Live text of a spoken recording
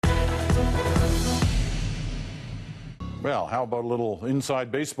Well, how about a little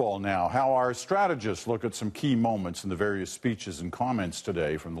inside baseball now? How our strategists look at some key moments in the various speeches and comments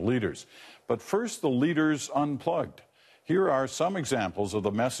today from the leaders. But first, the leaders unplugged. Here are some examples of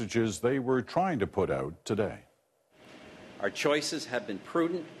the messages they were trying to put out today. Our choices have been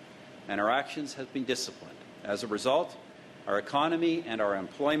prudent and our actions have been disciplined. As a result, our economy and our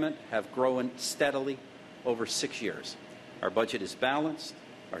employment have grown steadily over 6 years. Our budget is balanced,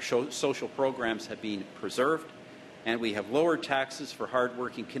 our social programs have been preserved, and we have lowered taxes for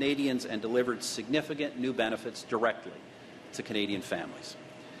hard-working Canadians and delivered significant new benefits directly to Canadian families.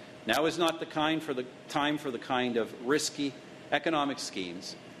 Now is not the time for the kind of risky economic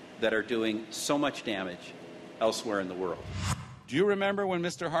schemes that are doing so much damage elsewhere in the world. Do you remember when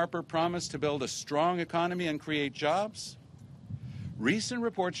Mr. Harper promised to build a strong economy and create jobs? Recent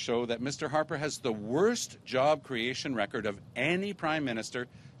reports show that Mr. Harper has the worst job creation record of any Prime Minister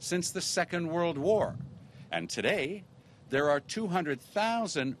since the Second World War. And today, there are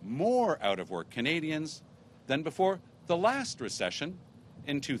 200,000 more out-of-work Canadians than before the last recession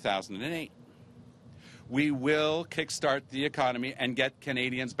in 2008. We will kickstart the economy and get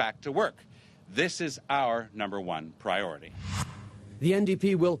Canadians back to work. This is our #1 priority. The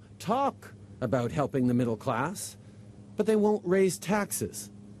NDP will talk about helping the middle class, but they won't raise taxes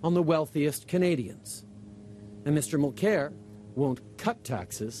on the wealthiest Canadians. And Mr. Mulcair won't cut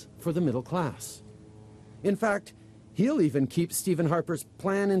taxes for the middle class. In fact, he'll even keep Stephen Harper's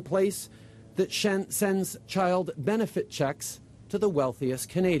plan in place that sends child benefit checks to the wealthiest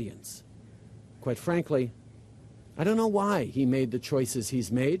Canadians. Quite frankly, I don't know why he made the choices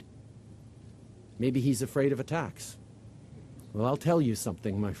he's made. Maybe he's afraid of a tax. Well, I'll tell you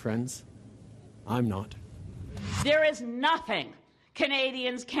something, my friends. I'm not. There is nothing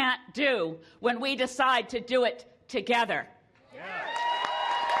Canadians can't do when we decide to do it together.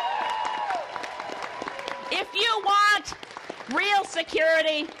 If you want real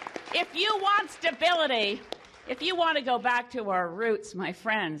security, if you want stability, if you want to go back to our roots, my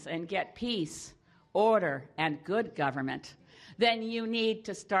friends, and get peace, order, and good government, then you need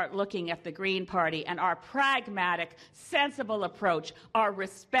to start looking at the Green Party and our pragmatic, sensible approach, our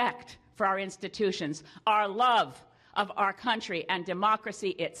respect for our institutions, our love of our country and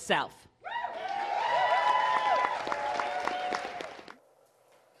democracy itself.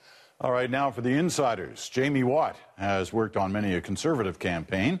 All right, now for the insiders. Jamie Watt has worked on many a Conservative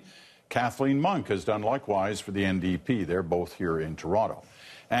campaign. Kathleen Monk has done likewise for the NDP. They're both here in Toronto.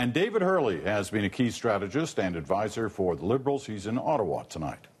 And David Hurley has been a key strategist and advisor for the Liberals. He's in Ottawa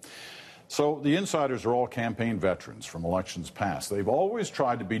tonight. So the insiders are all campaign veterans from elections past. They've always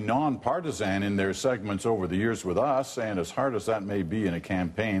tried to be nonpartisan in their segments over the years with us, and as hard as that may be in a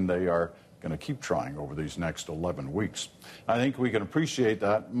campaign, they are going to keep trying over these next 11 weeks. I think we can appreciate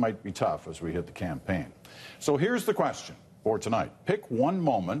that might be tough as we hit the campaign. So here's the question for tonight. Pick one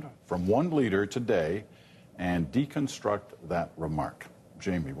moment from one leader today and deconstruct that remark.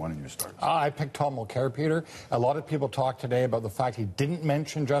 Jamie, why don't you start? I picked Tom Mulcair, Peter. A lot of people talked today about the fact he didn't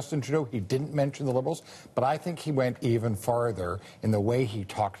mention Justin Trudeau, he didn't mention the Liberals, but I think he went even farther in the way he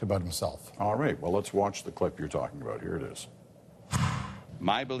talked about himself. All right, well, let's watch the clip you're talking about. Here it is.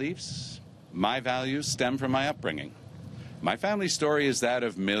 My beliefs, my values stem from my upbringing. My family story is that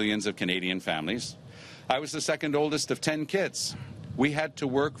of millions of Canadian families. I was the second oldest of 10 kids. We had to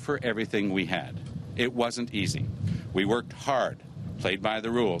work for everything we had. It wasn't easy. We worked hard, played by the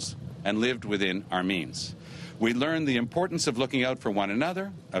rules, and lived within our means. We learned the importance of looking out for one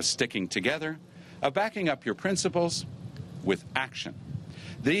another, of sticking together, of backing up your principles with action.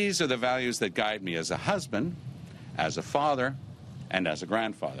 These are the values that guide me as a husband, as a father, and as a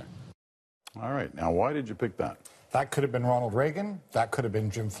grandfather. All right, now why did you pick that? That could have been Ronald Reagan, that could have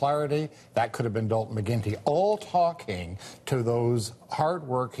been Jim Flaherty, that could have been Dalton McGuinty, all talking to those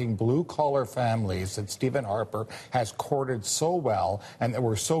hardworking blue-collar families that Stephen Harper has courted so well and that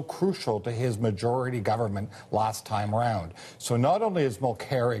were so crucial to his majority government last time around. So not only is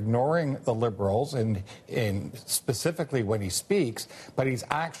Mulcair ignoring the Liberals, in specifically when he speaks, but he's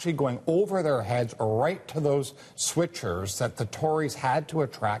actually going over their heads right to those switchers that the Tories had to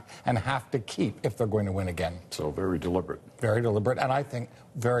attract and have to keep if they're going to win again. So very deliberate. Very deliberate, and I think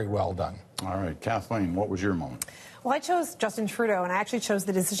very well done. All right, Kathleen, what was your moment? Well, I chose Justin Trudeau, and I actually chose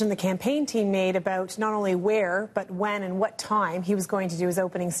the decision the campaign team made about not only where, but when and what time he was going to do his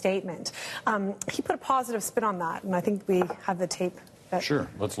opening statement. He put a positive spin on that, and I think we have the tape. Sure,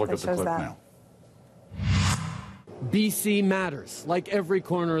 let's look at the clip now. BC matters, like every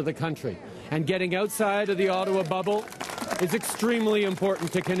corner of the country. And getting outside of the Ottawa bubble is extremely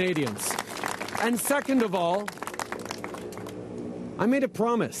important to Canadians. And second of all, I made a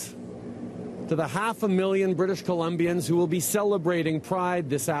promise to the 500,000 British Columbians who will be celebrating Pride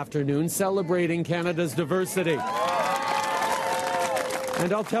this afternoon, celebrating Canada's diversity.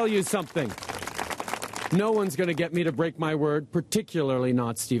 And I'll tell you something. No one's going to get me to break my word, particularly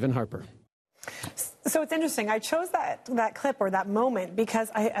not Stephen Harper. So it's interesting. I chose that clip or that moment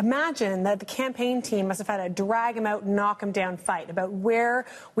because I imagine that the campaign team must have had a drag him out, knock him down fight about where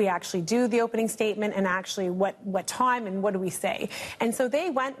we actually do the opening statement and actually what time and what do we say. And so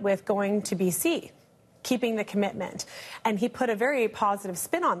they went with going to BC, keeping the commitment. And he put a very positive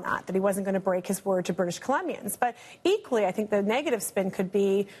spin on that he wasn't going to break his word to British Columbians. But equally, I think the negative spin could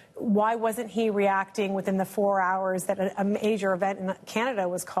be, why wasn't he reacting within the 4 hours that a major event in Canada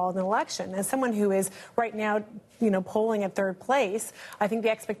was called an election? As someone who is right now, polling at third place, I think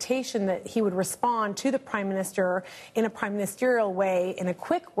the expectation that he would respond to the Prime Minister in a prime ministerial way, in a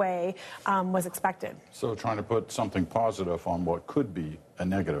quick way, was expected. So trying to put something positive on what could be a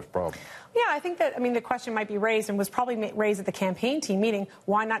negative problem. Yeah, I think that, the question might be raised and was probably raised at the campaign team meeting.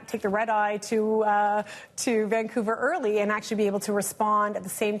 Why not take the red eye to Vancouver early and actually be able to respond at the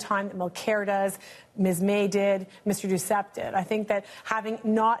same time that Mulcair does, Ms. May did, Mr. Duceppe did? I think that having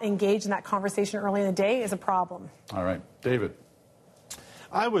not engaged in that conversation early in the day is a problem. All right. David.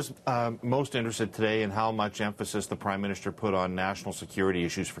 I was most interested today in how much emphasis the Prime Minister put on national security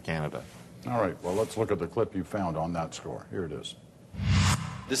issues for Canada. All right. Well, let's look at the clip you found on that score. Here it is.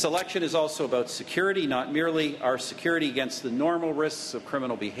 This election is also about security, not merely our security against the normal risks of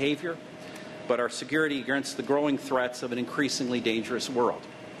criminal behavior, but our security against the growing threats of an increasingly dangerous world.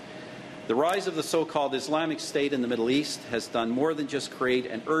 The rise of the so-called Islamic State in the Middle East has done more than just create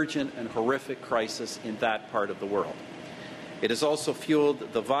an urgent and horrific crisis in that part of the world. It has also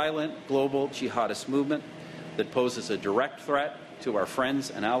fueled the violent global jihadist movement that poses a direct threat to our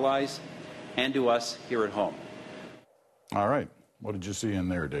friends and allies and to us here at home. All right. What did you see in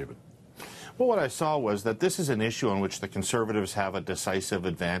there, David? Well, what I saw was that this is an issue on which the Conservatives have a decisive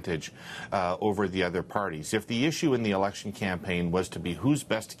advantage over the other parties. If the issue in the election campaign was to be who's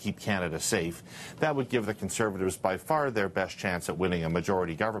best to keep Canada safe, that would give the Conservatives by far their best chance at winning a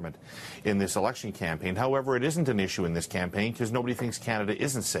majority government in this election campaign. However, it isn't an issue in this campaign because nobody thinks Canada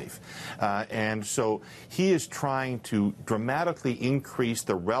isn't safe. And so he is trying to dramatically increase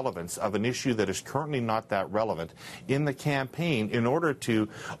the relevance of an issue that is currently not that relevant in the campaign in order to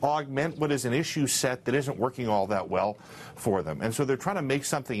augment what is an issue set that isn't working all that well for them. And so they're trying to make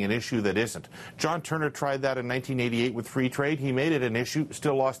something an issue that isn't. John Turner tried that in 1988 with free trade. He made it an issue,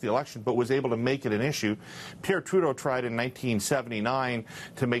 still lost the election, but was able to make it an issue. Pierre Trudeau tried in 1979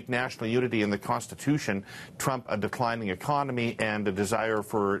 to make national unity in the Constitution trump a declining economy and a desire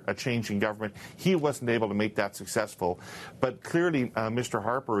for a change in government. He wasn't able to make that successful. But clearly, Mr.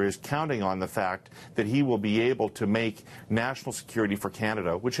 Harper is counting on the fact that he will be able to make national security for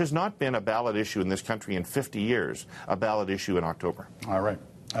Canada, which has not been a ballot issue in this country in 50 years, a ballot issue in October. All right.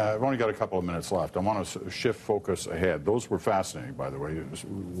 I've only got a couple of minutes left. I want to shift focus ahead. Those were fascinating, by the way,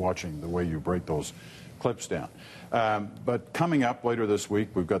 watching the way you break those clips down. But coming up later this week,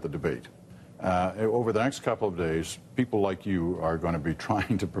 we've got the debate. Over the next couple of days, people like you are going to be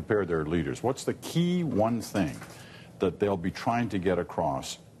trying to prepare their leaders. What's the key one thing that they'll be trying to get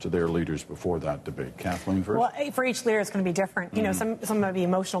across to their leaders before that debate? Kathleen first. Well, for each leader, it's going to be different. You know, some might be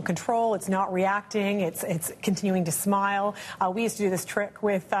emotional control. It's not reacting. It's continuing to smile. We used to do this trick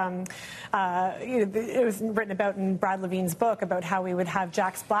with, it was written about in Brad Levine's book about how we would have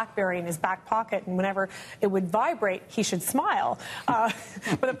Jack's BlackBerry in his back pocket, and whenever it would vibrate, he should smile.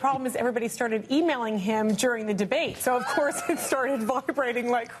 But the problem is everybody started emailing him during the debate. So, of course, it started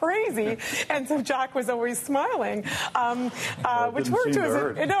vibrating like crazy. And so Jack was always smiling, which worked to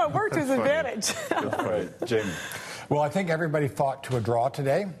his no, it worked to his advantage. Right. Jamie. Well, I think everybody fought to a draw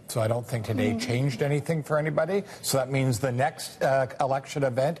today, so I don't think today changed anything for anybody. So that means the next election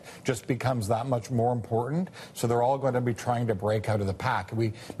event just becomes that much more important. So they're all going to be trying to break out of the pack.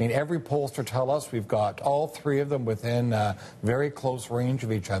 Every pollster tell us we've got all three of them within very close range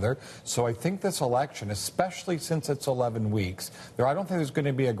of each other. So I think this election, especially since it's 11 weeks, I don't think there's going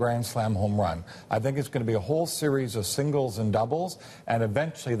to be a grand slam home run. I think it's going to be a whole series of singles and doubles, and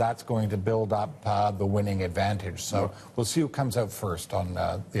eventually that's going to build up the winning advantage. So we'll see who comes out first on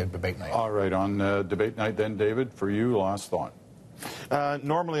the debate night. All right, on debate night then, David, for you, last thought.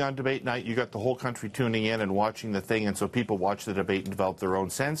 Normally on debate night, you got the whole country tuning in and watching the thing, and so people watch the debate and develop their own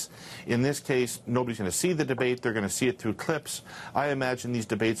sense. In this case, nobody's going to see the debate. They're going to see it through clips. I imagine these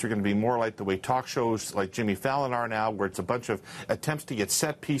debates are going to be more like the way talk shows like Jimmy Fallon are now, where it's a bunch of attempts to get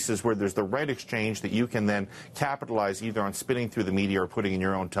set pieces where there's the right exchange that you can then capitalize either on spinning through the media or putting in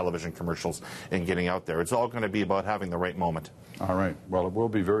your own television commercials and getting out there. It's all going to be about having the right moment. All right. Well, it will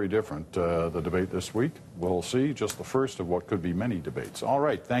be very different, the debate this week. We'll see, just the first of what could be many debates. All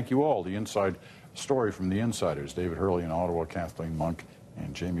right. Thank you all. The inside story from the insiders, David Hurley in Ottawa, Kathleen Monk,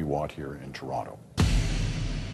 and Jamie Watt here in Toronto.